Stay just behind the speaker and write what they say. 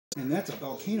And that's a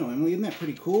volcano, Emily. Isn't that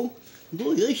pretty cool?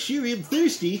 Boy, I sure am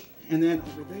thirsty. And then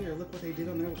over there, look what they did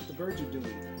on there, what the birds are doing.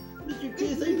 Mr.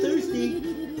 Chris, I'm thirsty.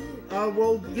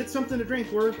 Well, get something to drink.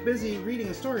 We're busy reading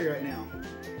a story right now.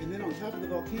 And then on top of the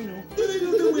volcano, I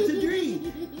don't know what to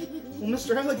drink. Well,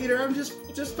 Mr. Alligator, I'm just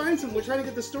find some. We're trying to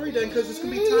get the story done because it's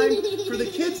going to be time for the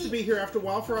kids to be here after a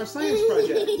while for our science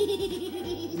project.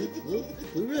 Well,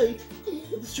 all right.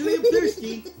 Sure am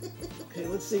thirsty. Okay,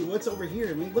 let's see. What's over here?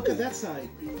 I mean, look at that side.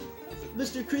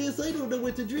 Mr. Chris, I don't know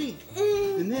what to drink.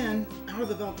 And then, out of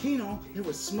the volcano, there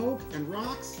was smoke and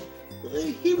rocks.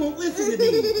 He won't listen to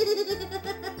me.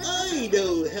 I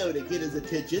know how to get his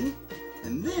attention.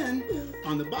 And then,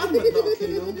 on the bottom of the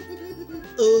volcano,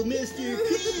 oh, Mr.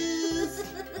 Chris,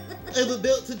 I'm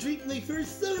about to drink my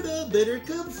first soda. Better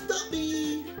come stop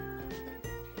me.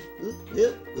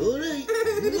 Yep, all right.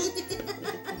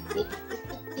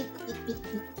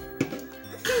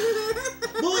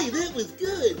 Boy, that was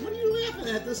good. What are you laughing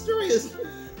at? The story is...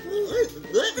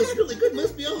 that was really good.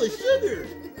 Must be all the sugar.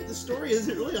 The story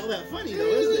isn't really all that funny, though,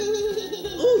 is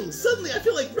it? Oh, suddenly I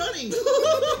feel like running.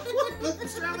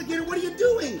 Mr. Alligator, what are you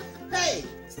doing? Hey,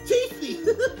 chase me.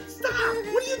 Stop.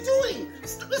 What are you doing?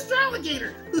 Mr.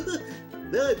 Alligator.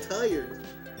 Now I'm tired.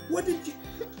 What did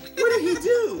he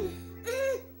do?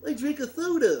 I drank a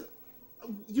soda.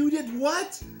 You did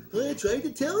what? I tried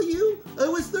to tell you. I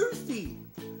was thirsty.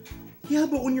 Yeah,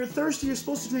 but when you're thirsty, you're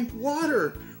supposed to drink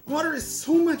water. Water is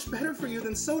so much better for you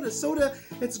than soda. Soda,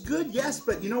 it's good, yes,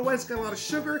 but you know what? It's got a lot of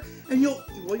sugar, and you'll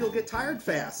get tired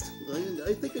fast.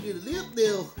 I think I need a nap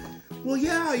now. Well,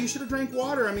 yeah, you should have drank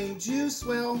water. I mean, juice,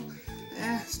 well,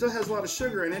 still has a lot of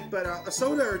sugar in it, but a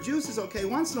soda or juice is okay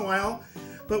once in a while.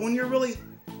 But when you're really...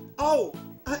 Oh,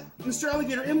 Mr.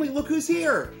 Alligator, Emily, look who's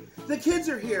here. The kids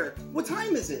are here. What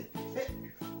time is it?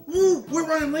 Woo, we're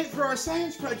running late for our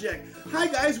science project. Hi,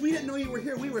 guys. We didn't know you were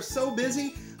here. We were so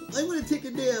busy. I want to take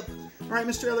a nap. All right,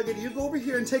 Mr. Alligator, you go over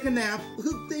here and take a nap.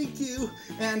 Thank you.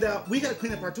 And we got to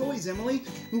clean up our toys, Emily.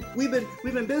 We've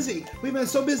been busy. We've been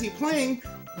so busy playing.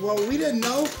 Well, we didn't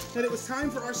know that it was time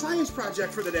for our science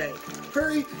project for the day.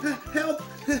 Hurry, help.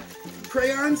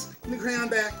 Crayons, give me the crayon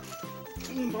back.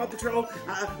 Paw Patrol,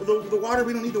 the water,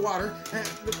 we don't need the water.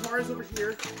 The car's over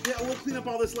here. Yeah, we'll clean up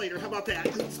all this later. How about that?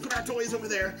 Let's put our toys over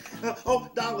there. Oh,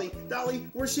 Dolly,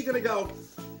 where's she gonna go?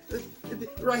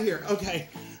 Right here, okay.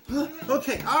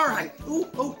 Okay, all right.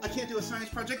 Oh, I can't do a science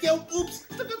project. Yo, oops,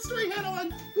 I got story hat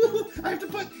on. I have to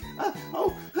put,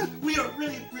 we are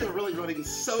really running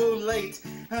so late.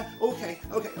 Okay,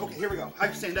 here we go. I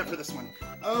have to stand up for this one.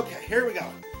 Okay, here we go.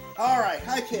 All right,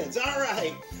 hi kids, all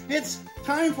right. It's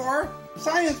time for our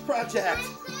science project.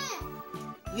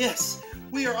 Yes,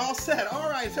 we are all set. All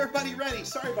right, is everybody ready?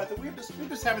 Sorry about that, we're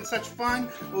just having such fun.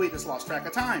 We just lost track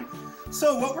of time.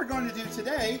 So what we're going to do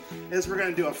today is we're going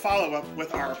to do a follow-up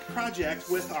with our project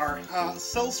with our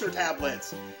seltzer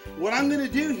tablets. What I'm going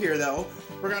to do here, though,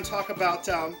 we're going to talk about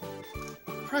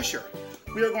pressure.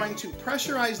 We are going to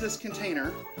pressurize this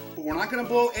container, but we're not going to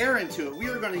blow air into it. We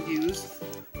are going to use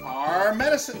our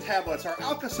medicine tablets, our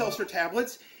Alka-Seltzer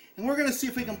tablets, and we're going to see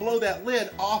if we can blow that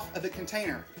lid off of the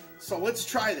container. So let's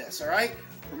try this, all right?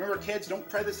 Remember, kids, don't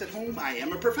try this at home. I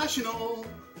am a professional.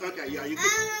 Okay, yeah, you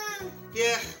can.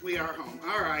 Yeah, we are home.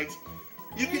 All right.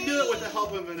 You can do it with the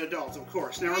help of an adult, of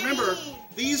course. Now remember,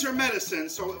 these are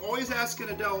medicines, so always ask an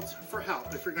adult for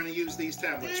help if you're going to use these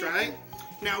tablets, right?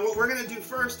 Now what we're going to do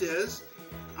first is,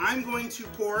 I'm going to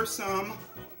pour some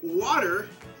water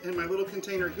in my little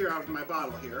container here out of my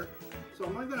bottle here. So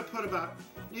I'm only going to put about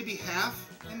maybe half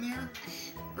in there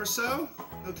or so.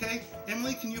 Okay,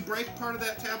 Emily, can you break part of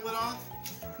that tablet off?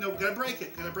 No, gotta break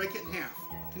it in half.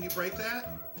 Can you break that?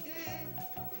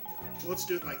 Let's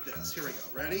do it like this. Here we go.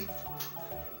 Ready?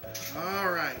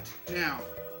 All right. Now,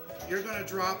 you're going to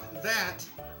drop that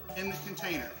in the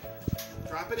container.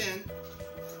 Drop it in,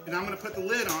 and I'm going to put the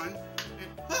lid on. And,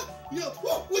 no!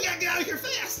 Whoa, we gotta get out of here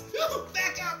fast!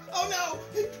 Back up! Oh no!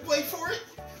 Wait for it!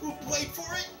 Wait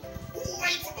for it!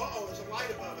 Wait for it! Uh-oh, there's a light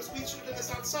above us. We should have done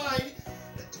this outside.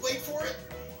 Wait for it!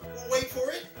 Wait for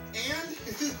it! And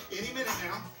any minute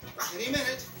now. Any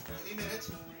minute.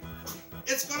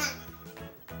 It's gonna...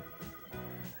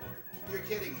 You're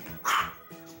kidding me.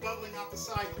 It's bubbling out the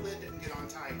side. The lid didn't get on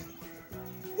tight.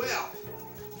 Well,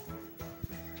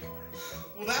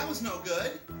 that was no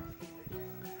good.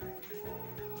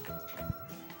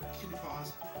 Can you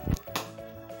pause?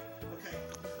 Okay.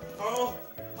 Oh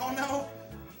no.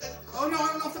 Oh no, I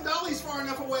don't know if the dolly's far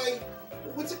enough away.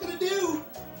 What's it gonna do?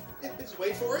 Just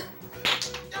wait for it.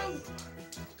 Oh,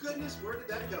 goodness, where did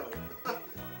that go?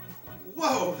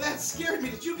 Whoa, that scared me.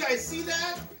 Did you guys see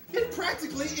that? It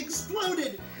practically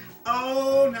exploded.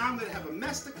 Oh, now I'm gonna have a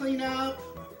mess to clean up.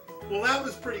 Well, that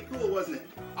was pretty cool, wasn't it?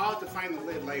 I'll have to find the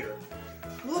lid later.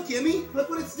 Look, Emmy, look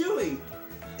what it's doing.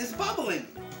 It's bubbling.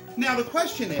 Now the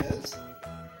question is,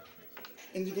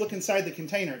 and you look inside the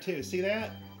container too, see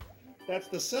that? That's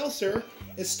the seltzer.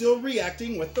 It's still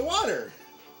reacting with the water.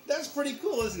 That's pretty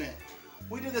cool, isn't it?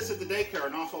 We do this at the daycare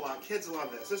an awful lot. Kids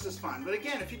love this. This is fun. But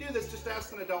again, if you do this, just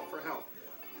ask an adult for help.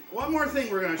 One more thing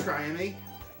we're going to try, Emmy.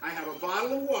 I have a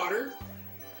bottle of water.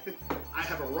 I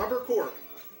have a rubber cork.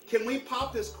 Can we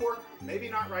pop this cork? Maybe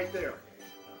not right there.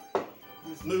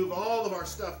 Let's move all of our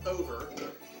stuff over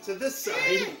to this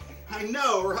side. I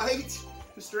know, right?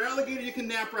 Mr. Alligator, you can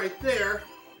nap right there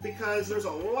because there's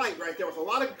a light right there with a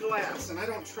lot of glass, and I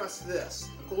don't trust this.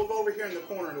 We'll go over here in the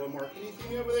corner a little more. Can you see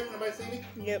me over there? Can anybody see me?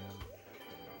 Yep.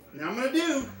 Now I'm going to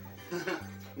do,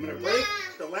 I'm going to break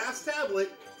the last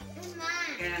tablet,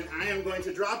 and I am going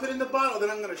to drop it in the bottle, then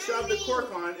I'm going to shove the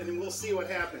cork on, and then we'll see what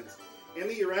happens.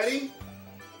 Emmy, you ready?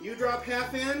 You drop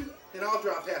half in, and I'll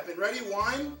drop half in. Ready?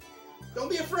 1. Don't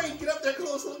be afraid. Get up there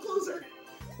close, a little closer.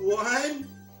 1,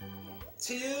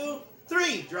 2,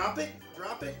 3. Drop it,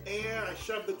 and I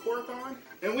shove the cork on,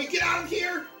 and we get out of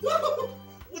here. Woo!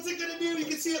 What's it going to do? You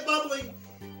can see it bubbling.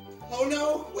 Oh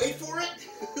no, wait for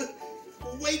it.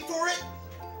 Wait for it.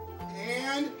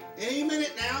 And any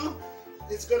minute now,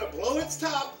 it's going to blow its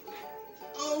top.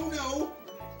 Oh no.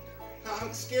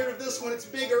 I'm scared of this one. It's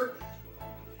bigger.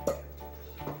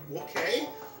 Okay.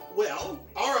 Well,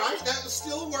 all right. That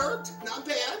still worked. Not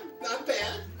bad. Not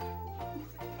bad.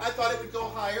 I thought it would go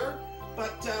higher,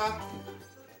 but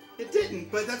it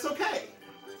didn't. But that's okay.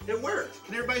 It worked.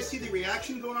 Can everybody see the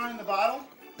reaction going on in the bottle?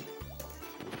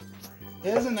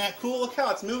 Isn't that cool? Look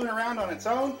how it's moving around on its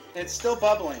own, and it's still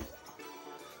bubbling.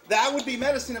 That would be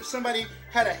medicine if somebody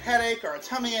had a headache or a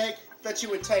tummy ache that you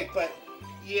would take, but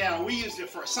yeah, we used it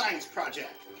for a science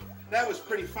project. That was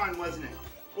pretty fun, wasn't it?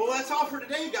 Well, that's all for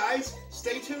today, guys.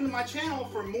 Stay tuned to my channel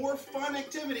for more fun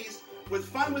activities with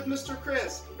Fun with Mr.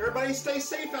 Chris. Everybody stay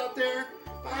safe out there.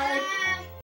 Bye. Bye.